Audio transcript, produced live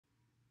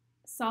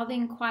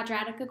Solving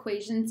quadratic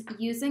equations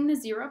using the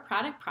zero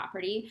product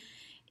property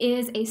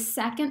is a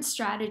second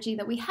strategy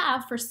that we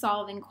have for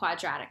solving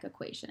quadratic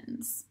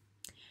equations.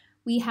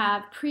 We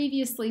have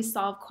previously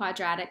solved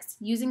quadratics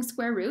using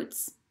square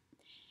roots,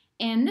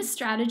 and this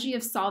strategy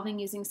of solving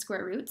using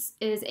square roots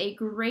is a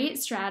great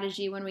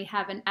strategy when we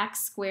have an x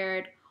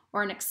squared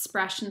or an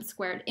expression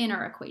squared in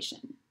our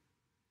equation.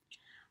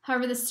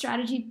 However, this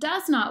strategy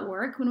does not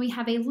work when we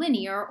have a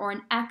linear or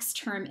an x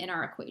term in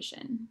our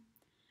equation.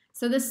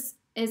 So this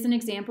is an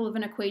example of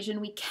an equation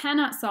we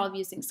cannot solve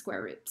using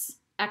square roots.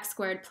 X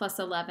squared plus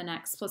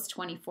 11x plus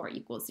 24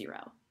 equals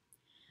 0.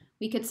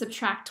 We could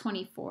subtract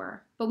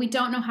 24, but we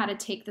don't know how to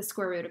take the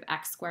square root of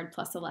x squared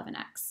plus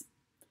 11x.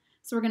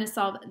 So we're going to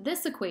solve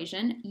this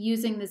equation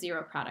using the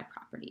zero product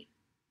property.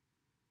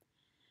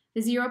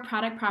 The zero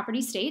product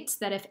property states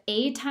that if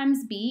a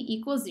times b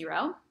equals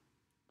 0,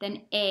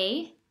 then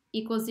a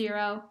equals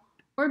 0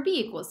 or b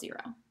equals 0.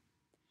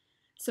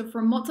 So if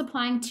we're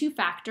multiplying two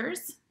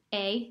factors,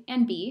 a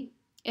and b,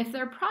 if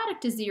their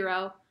product is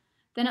 0,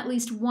 then at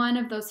least one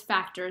of those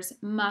factors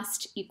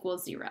must equal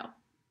 0.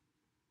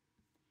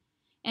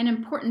 An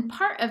important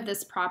part of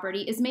this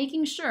property is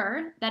making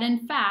sure that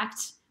in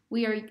fact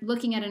we are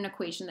looking at an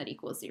equation that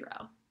equals 0.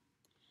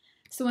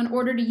 So in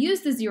order to use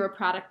the zero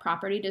product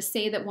property to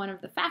say that one of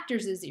the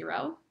factors is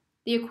 0,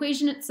 the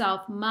equation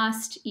itself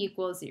must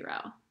equal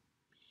 0.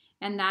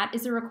 And that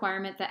is a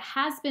requirement that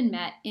has been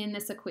met in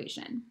this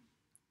equation.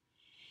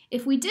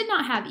 If we did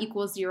not have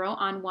equals 0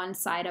 on one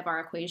side of our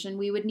equation,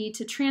 we would need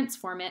to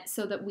transform it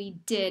so that we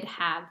did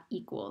have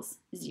equals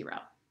 0.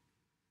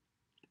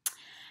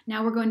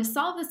 Now we're going to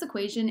solve this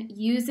equation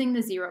using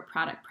the zero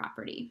product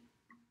property.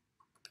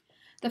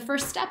 The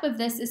first step of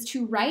this is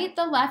to write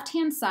the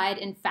left-hand side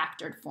in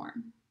factored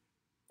form.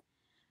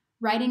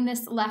 Writing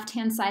this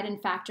left-hand side in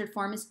factored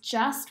form is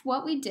just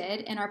what we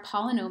did in our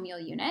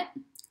polynomial unit,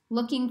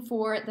 looking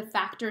for the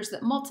factors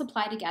that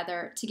multiply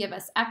together to give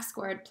us x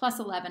squared plus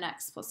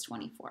 11x plus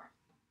 24.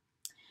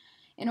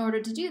 In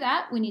order to do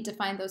that, we need to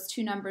find those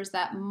two numbers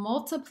that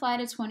multiply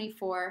to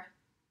 24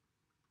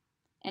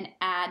 and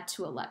add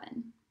to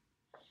 11.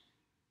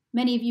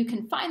 Many of you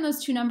can find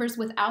those two numbers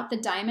without the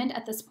diamond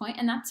at this point,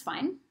 and that's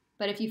fine.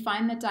 But if you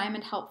find the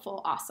diamond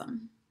helpful,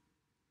 awesome.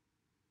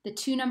 The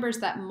two numbers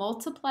that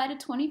multiply to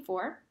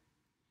 24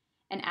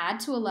 and add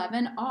to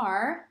 11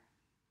 are,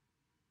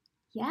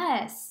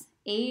 yes,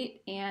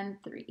 8 and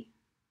 3.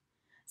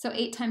 So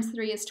 8 times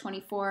 3 is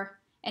 24,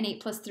 and 8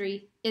 plus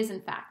 3 is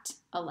in fact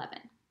 11.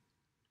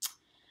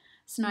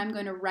 So now I'm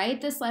going to write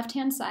this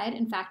left-hand side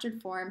in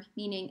factored form,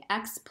 meaning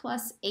x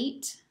plus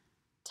 8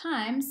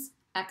 times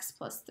x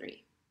plus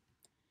 3.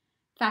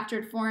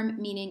 Factored form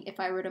meaning if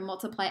I were to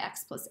multiply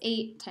x plus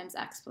 8 times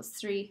x plus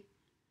 3,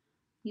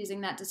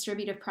 using that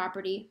distributive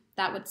property,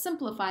 that would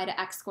simplify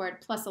to x squared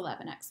plus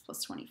 11x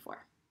plus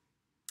 24.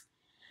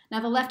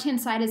 Now the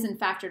left-hand side is in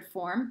factored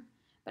form,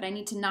 but I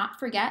need to not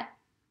forget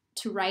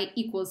to write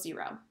equals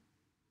 0,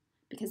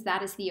 because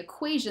that is the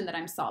equation that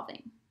I'm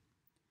solving.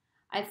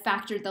 I've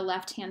factored the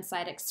left-hand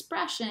side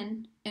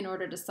expression in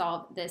order to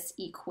solve this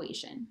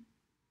equation.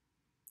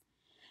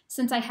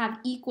 Since I have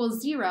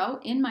equals 0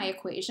 in my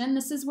equation,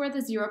 this is where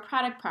the zero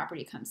product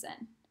property comes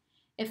in.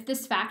 If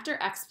this factor,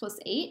 x plus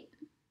 8,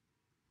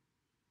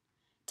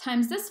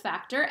 times this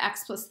factor,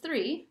 x plus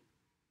 3,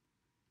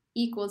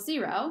 equals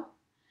 0,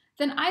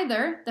 then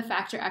either the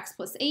factor x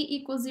plus 8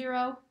 equals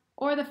 0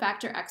 or the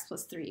factor x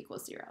plus 3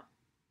 equals 0.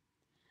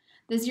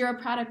 The zero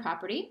product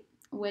property,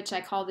 which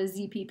I call the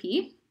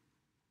ZPP,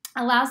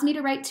 allows me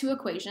to write two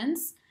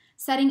equations,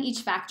 setting each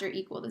factor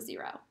equal to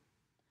 0.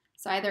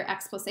 So either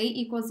x plus 8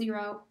 equals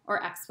 0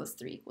 or x plus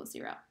 3 equals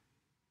 0.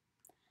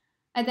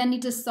 I then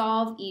need to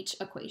solve each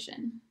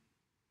equation.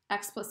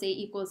 X plus 8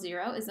 equals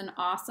 0 is an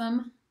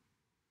awesome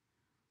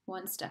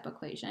one-step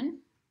equation.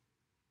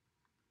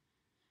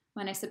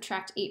 When I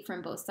subtract 8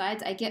 from both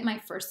sides, I get my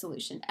first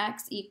solution.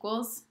 X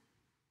equals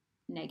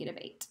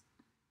 -8.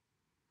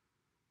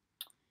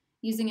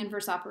 Using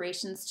inverse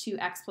operations,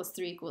 2x plus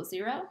 3 equals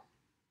 0.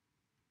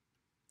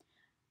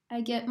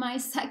 I get my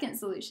second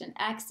solution.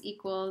 X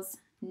equals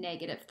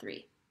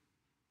 -3.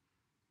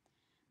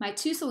 My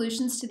two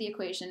solutions to the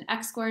equation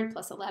x squared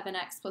plus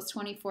 11x plus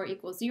 24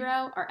 equals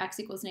 0 are x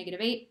equals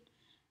 -8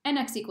 and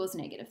x equals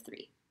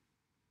 -3.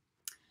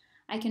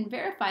 I can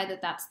verify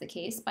that that's the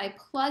case by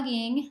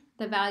plugging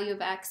the value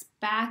of x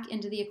back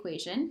into the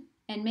equation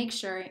and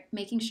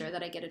making sure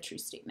that I get a true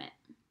statement.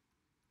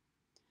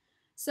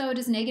 So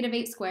does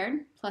 -8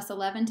 squared plus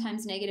 11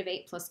 times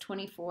 -8 plus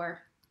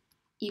 24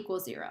 equal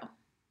 0?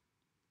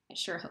 I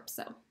sure hope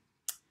so.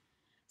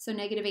 So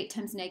 -8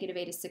 times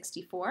 -8 is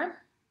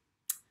 64.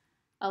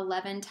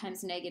 11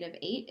 times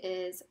 -8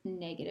 is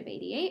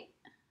 -88.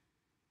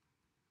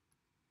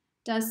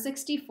 Does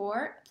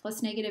 64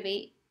 plus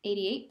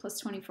 -88 plus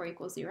 24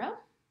 equal 0?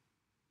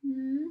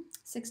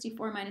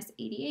 64 minus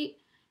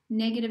 88,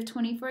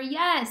 -24,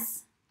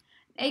 yes!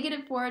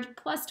 -4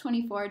 plus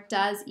 24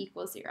 does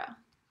equal 0.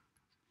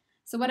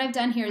 So what I've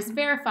done here is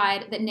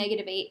verified that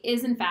 -8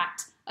 is in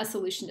fact a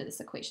solution to this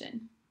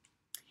equation.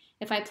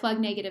 If I plug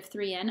negative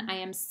 3 in, I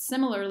am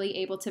similarly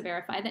able to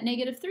verify that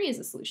negative 3 is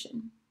a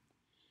solution.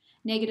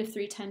 Negative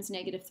 3 times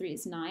negative 3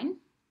 is 9.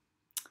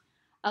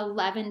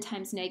 11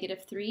 times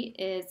negative 3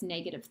 is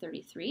negative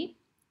 33.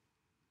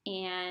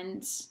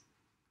 And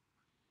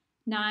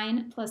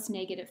 9 plus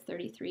negative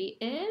 33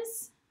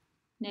 is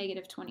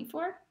negative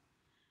 24.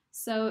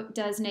 So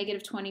does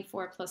negative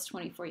 24 plus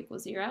 24 equal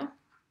 0?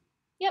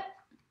 Yep.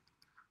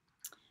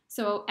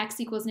 So x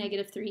equals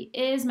negative 3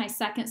 is my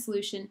second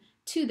solution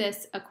to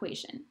this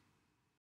equation.